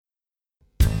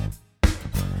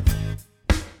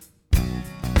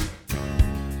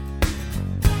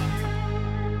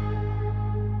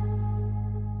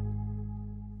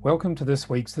Welcome to this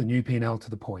week's The New P&L to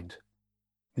the Point.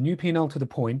 The New P&L to the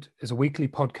Point is a weekly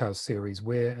podcast series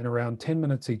where, in around 10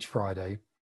 minutes each Friday,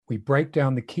 we break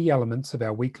down the key elements of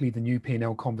our weekly The New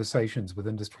P&L conversations with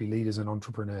industry leaders and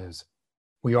entrepreneurs.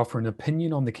 We offer an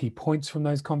opinion on the key points from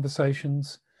those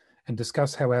conversations and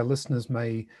discuss how our listeners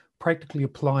may practically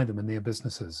apply them in their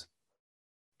businesses.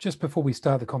 Just before we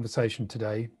start the conversation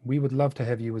today, we would love to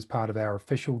have you as part of our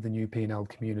official The New P&L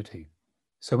community.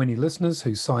 So any listeners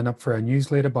who sign up for our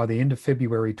newsletter by the end of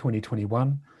February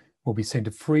 2021 will be sent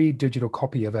a free digital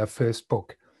copy of our first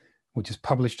book, which is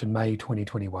published in May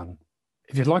 2021.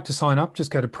 If you'd like to sign up, just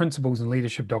go to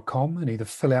principlesandleadership.com and either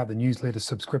fill out the newsletter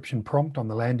subscription prompt on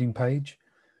the landing page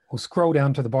or scroll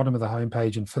down to the bottom of the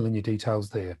homepage and fill in your details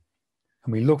there.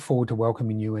 And we look forward to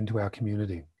welcoming you into our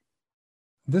community.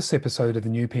 This episode of The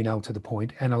New P&L to the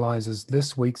Point analyzes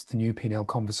this week's The New P&L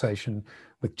conversation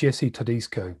with Jesse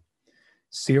Todisco,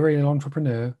 serial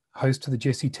entrepreneur, host of the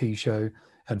Jesse T Show,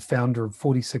 and founder of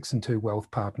 46 and 2 Wealth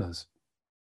Partners.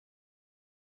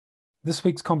 This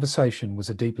week's conversation was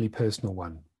a deeply personal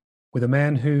one, with a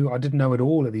man who I didn't know at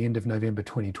all at the end of November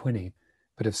 2020,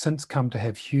 but have since come to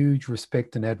have huge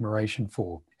respect and admiration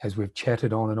for, as we've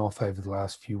chatted on and off over the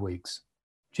last few weeks.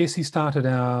 Jesse started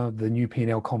the New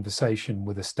P&L conversation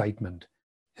with a statement.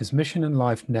 His mission in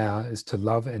life now is to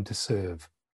love and to serve,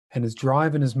 and his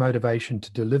drive and his motivation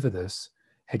to deliver this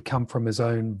had come from his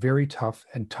own very tough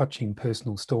and touching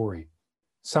personal story,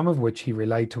 some of which he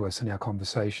relayed to us in our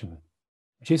conversation.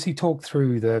 Jesse talked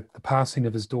through the passing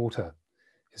of his daughter,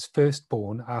 his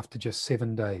firstborn, after just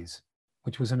 7 days,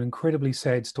 which was an incredibly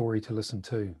sad story to listen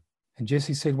to. And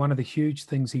Jesse said one of the huge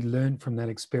things he learned from that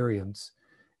experience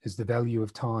is the value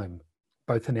of time,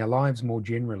 both in our lives more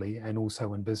generally and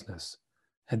also in business,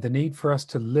 and the need for us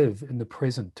to live in the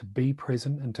present, to be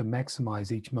present and to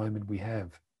maximize each moment we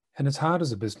have. And it's hard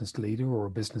as a business leader or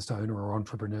a business owner or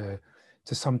entrepreneur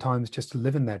to sometimes just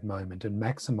live in that moment and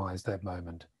maximize that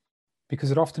moment,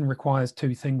 because it often requires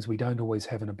two things we don't always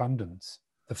have in abundance: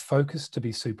 the focus to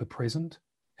be super present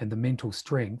and the mental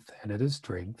strength, and it is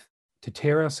strength, to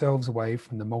tear ourselves away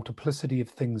from the multiplicity of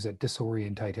things that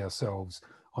disorientate ourselves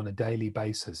on a daily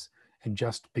basis and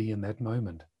just be in that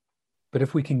moment. But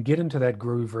if we can get into that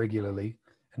groove regularly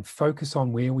and focus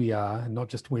on where we are and not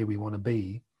just where we want to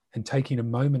be, and taking a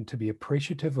moment to be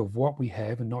appreciative of what we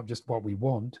have and not just what we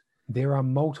want, there are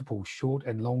multiple short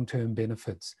and long-term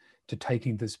benefits to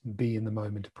taking this be in the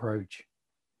moment approach.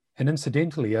 And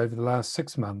incidentally, over the last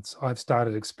 6 months, I've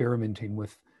started experimenting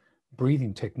with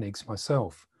breathing techniques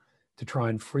myself to try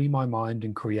and free my mind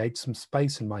and create some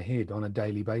space in my head on a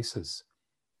daily basis.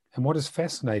 And what is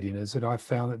fascinating is that I've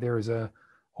found that there is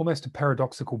almost a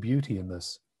paradoxical beauty in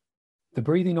this. The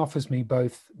breathing offers me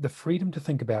both the freedom to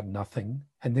think about nothing,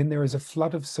 and then there is a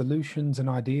flood of solutions and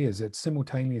ideas that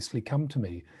simultaneously come to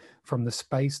me from the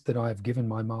space that I have given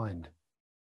my mind.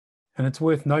 And it's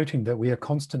worth noting that we are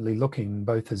constantly looking,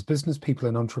 both as business people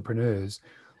and entrepreneurs,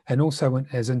 and also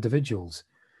as individuals.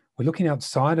 We're looking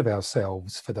outside of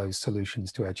ourselves for those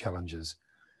solutions to our challenges.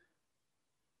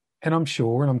 And I'm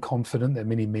sure and I'm confident that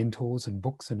many mentors and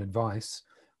books and advice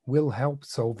will help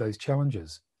solve those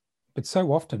challenges. But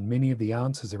so often, many of the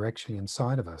answers are actually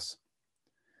inside of us.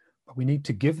 But we need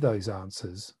to give those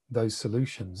answers, those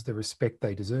solutions, the respect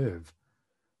they deserve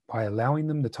by allowing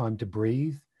them the time to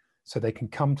breathe so they can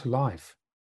come to life.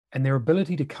 And their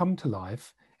ability to come to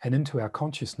life and into our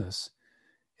consciousness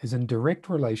is in direct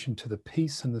relation to the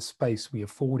peace and the space we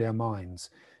afford our minds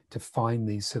to find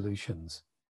these solutions.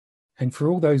 And for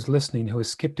all those listening who are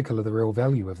skeptical of the real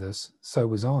value of this, so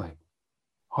was I.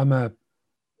 I'm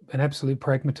an absolute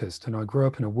pragmatist, and I grew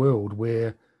up in a world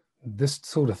where this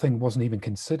sort of thing wasn't even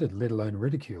considered, let alone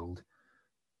ridiculed.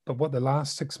 But what the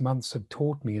last 6 months have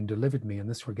taught me and delivered me in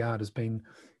this regard has been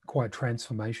quite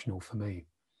transformational for me.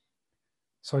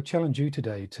 So I challenge you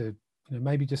today to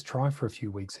maybe just try for a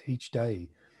few weeks each day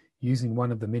using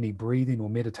one of the many breathing or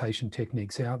meditation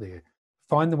techniques out there.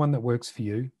 Find the one that works for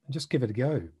you and just give it a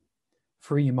go.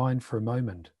 Free your mind for a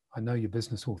moment. I know your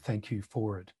business will thank you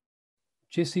for it.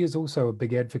 Jesse is also a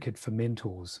big advocate for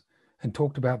mentors and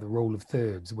talked about the rule of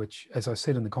thirds, which, as I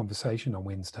said in the conversation on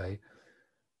Wednesday,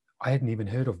 I hadn't even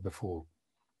heard of before.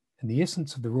 And the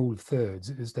essence of the rule of thirds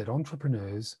is that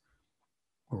entrepreneurs,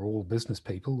 or all business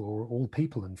people, or all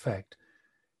people in fact,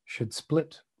 should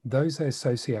split those they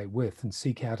associate with and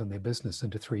seek out in their business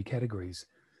into 3 categories.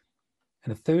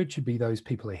 And a third should be those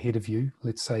people ahead of you,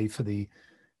 let's say for the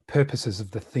purposes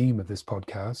of the theme of this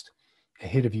podcast,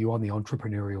 ahead of you on the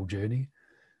entrepreneurial journey.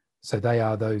 So they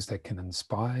are those that can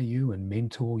inspire you and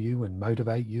mentor you and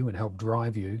motivate you and help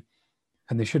drive you.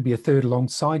 And there should be a third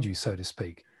alongside you, so to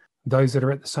speak, those that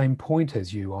are at the same point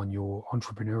as you on your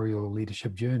entrepreneurial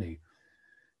leadership journey.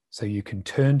 So you can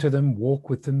turn to them, walk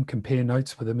with them, compare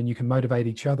notes with them, and you can motivate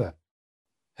each other.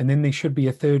 And then there should be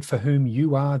a third for whom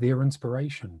you are their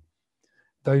inspiration,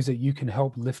 those that you can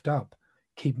help lift up,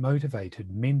 keep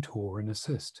motivated, mentor, and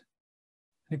assist.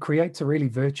 And it creates a really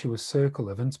virtuous circle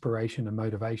of inspiration and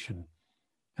motivation.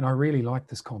 And I really like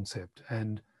this concept.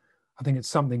 And I think it's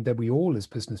something that we all as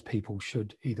business people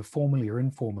should either formally or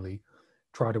informally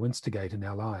try to instigate in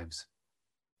our lives.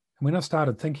 And when I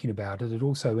started thinking about it, it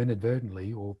also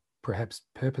inadvertently, or perhaps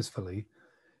purposefully,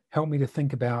 helped me to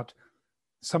think about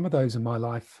some of those in my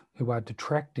life who are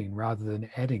detracting rather than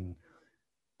adding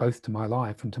both to my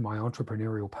life and to my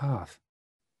entrepreneurial path.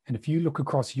 And if you look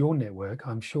across your network,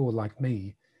 I'm sure, like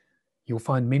me, you'll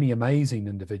find many amazing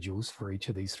individuals for each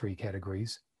of these three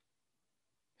categories.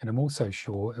 And I'm also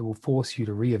sure it will force you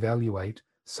to reevaluate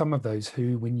some of those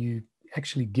who, when you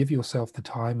actually give yourself the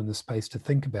time and the space to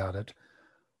think about it,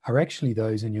 are actually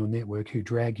those in your network who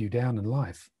drag you down in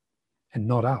life and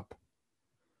not up.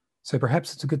 So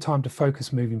perhaps it's a good time to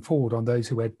focus moving forward on those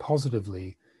who add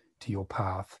positively to your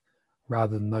path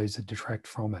rather than those that detract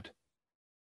from it.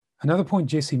 Another point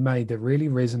Jesse made that really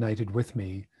resonated with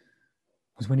me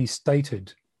was when he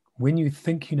stated, when you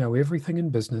think you know everything in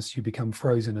business, you become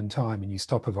frozen in time and you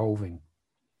stop evolving.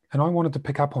 And I wanted to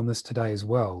pick up on this today as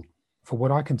well, for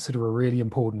what I consider a really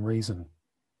important reason.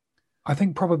 I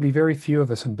think probably very few of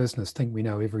us in business think we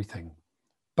know everything.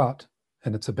 But,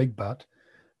 and it's a big but,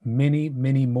 many,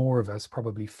 many more of us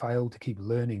probably fail to keep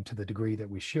learning to the degree that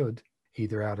we should,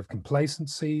 either out of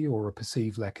complacency or a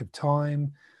perceived lack of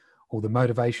time, or the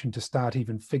motivation to start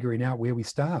even figuring out where we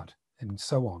start, and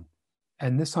so on.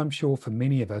 And this, I'm sure, for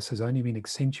many of us has only been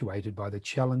accentuated by the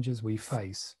challenges we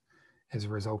face as a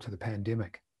result of the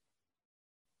pandemic.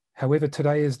 However,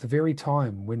 today is the very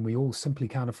time when we all simply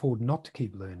can't afford not to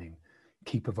keep learning,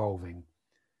 keep evolving.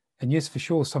 And yes, for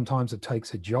sure, sometimes it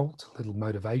takes a jolt, a little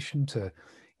motivation to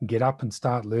get up and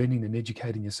start learning and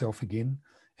educating yourself again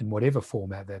in whatever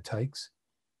format that takes.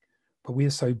 But we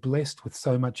are so blessed with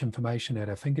so much information at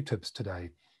our fingertips today,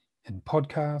 in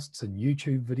podcasts and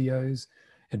YouTube videos,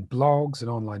 in blogs and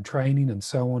online training, and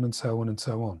so on and so on and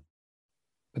so on.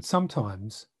 But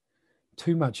sometimes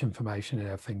too much information at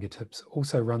our fingertips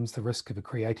also runs the risk of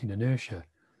creating inertia,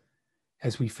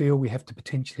 as we feel we have to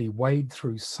potentially wade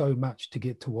through so much to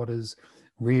get to what is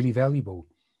really valuable.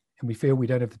 And we feel we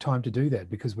don't have the time to do that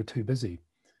because we're too busy.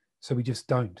 So we just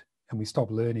don't, and we stop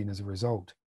learning as a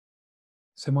result.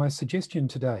 So my suggestion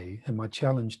today, and my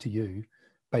challenge to you,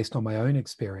 based on my own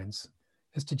experience,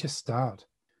 is to just start.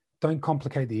 Don't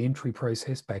complicate the entry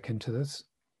process back into this.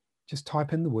 Just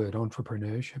type in the word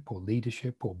entrepreneurship or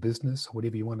leadership or business, or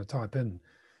whatever you want to type in,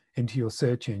 into your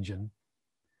search engine,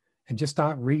 and just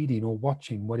start reading or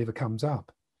watching whatever comes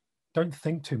up. Don't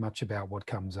think too much about what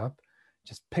comes up.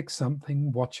 Just pick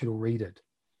something, watch it or read it.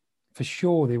 For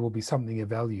sure, there will be something of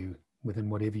value within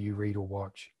whatever you read or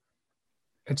watch.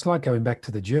 It's like going back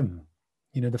to the gym.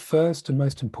 You know, the first and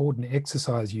most important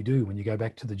exercise you do when you go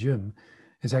back to the gym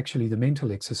is actually the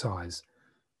mental exercise,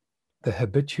 the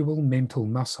habitual mental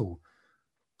muscle.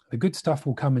 The good stuff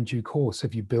will come in due course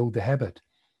if you build the habit.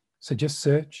 So just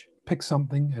search, pick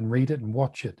something and read it and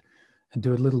watch it, and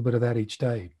do a little bit of that each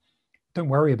day. Don't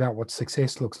worry about what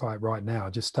success looks like right now.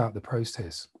 Just start the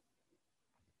process.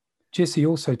 Jesse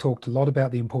also talked a lot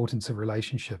about the importance of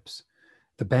relationships,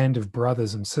 the band of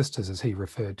brothers and sisters, as he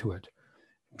referred to it,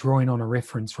 drawing on a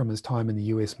reference from his time in the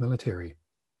US military.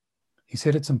 He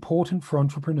said it's important for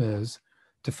entrepreneurs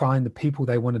to find the people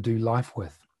they want to do life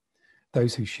with,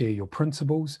 those who share your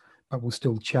principles, but will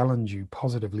still challenge you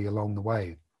positively along the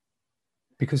way.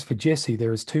 Because for Jesse,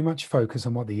 there is too much focus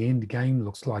on what the end game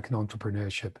looks like in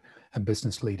entrepreneurship and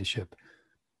business leadership,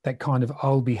 that kind of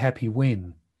I'll be happy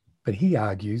when. But he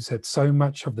argues that so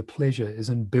much of the pleasure is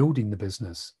in building the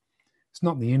business. It's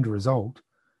not the end result,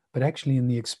 but actually in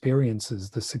the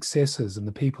experiences, the successes, and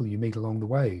the people you meet along the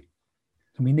way.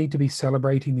 And we need to be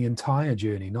celebrating the entire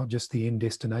journey, not just the end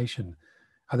destination.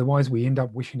 Otherwise, we end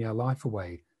up wishing our life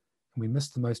away, and we miss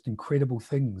the most incredible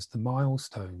things, the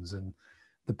milestones, and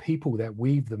the people that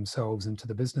weave themselves into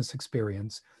the business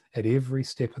experience at every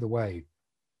step of the way.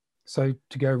 So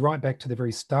to go right back to the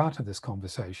very start of this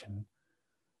conversation,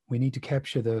 we need to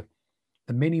capture the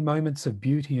many moments of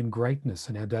beauty and greatness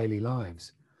in our daily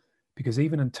lives. Because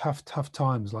even in tough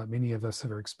times like many of us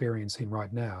are experiencing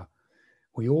right now,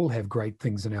 we all have great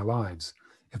things in our lives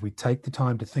if we take the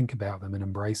time to think about them and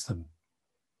embrace them.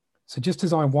 So just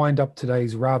as I wind up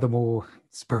today's rather more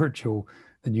spiritual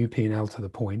than UP&L to the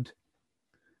point,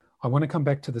 I want to come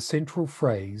back to the central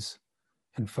phrase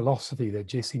and philosophy that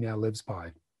Jesse now lives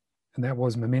by. and that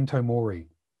was Memento Mori,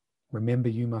 remember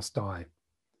you must die.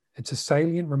 It's a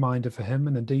salient reminder for him,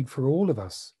 and indeed for all of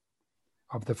us,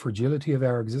 of the fragility of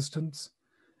our existence,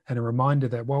 and a reminder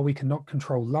that while we cannot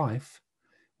control life,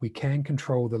 we can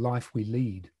control the life we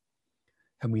lead.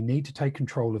 And we need to take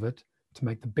control of it to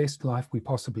make the best life we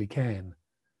possibly can.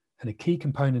 And a key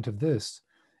component of this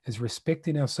is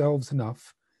respecting ourselves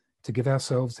enough to give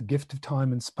ourselves the gift of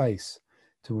time and space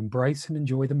to embrace and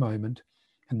enjoy the moment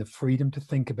and the freedom to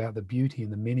think about the beauty in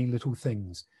the many little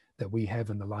things that we have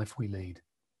in the life we lead.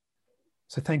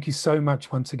 So thank you so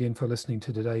much once again for listening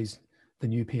to today's The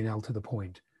New P&L to the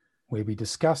Point, where we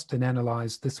discussed and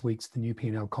analysed this week's The New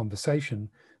P&L conversation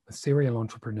with serial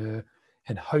entrepreneur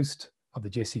and host of the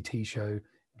Jesse T Show,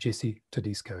 Jesse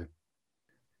Tedesco.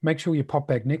 Make sure you pop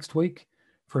back next week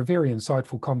for a very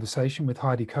insightful conversation with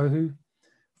Heidi Kohu,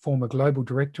 former Global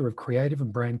Director of Creative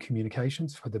and Brand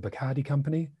Communications for the Bacardi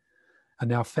Company, and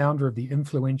now founder of the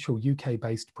influential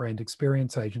UK-based brand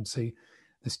experience agency,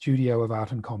 the Studio of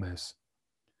Art and Commerce.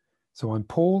 So I'm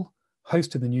Paul,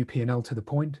 host of the New P&L to the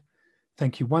Point.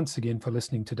 Thank you once again for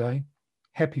listening today.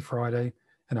 Happy Friday,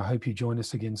 and I hope you join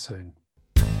us again soon.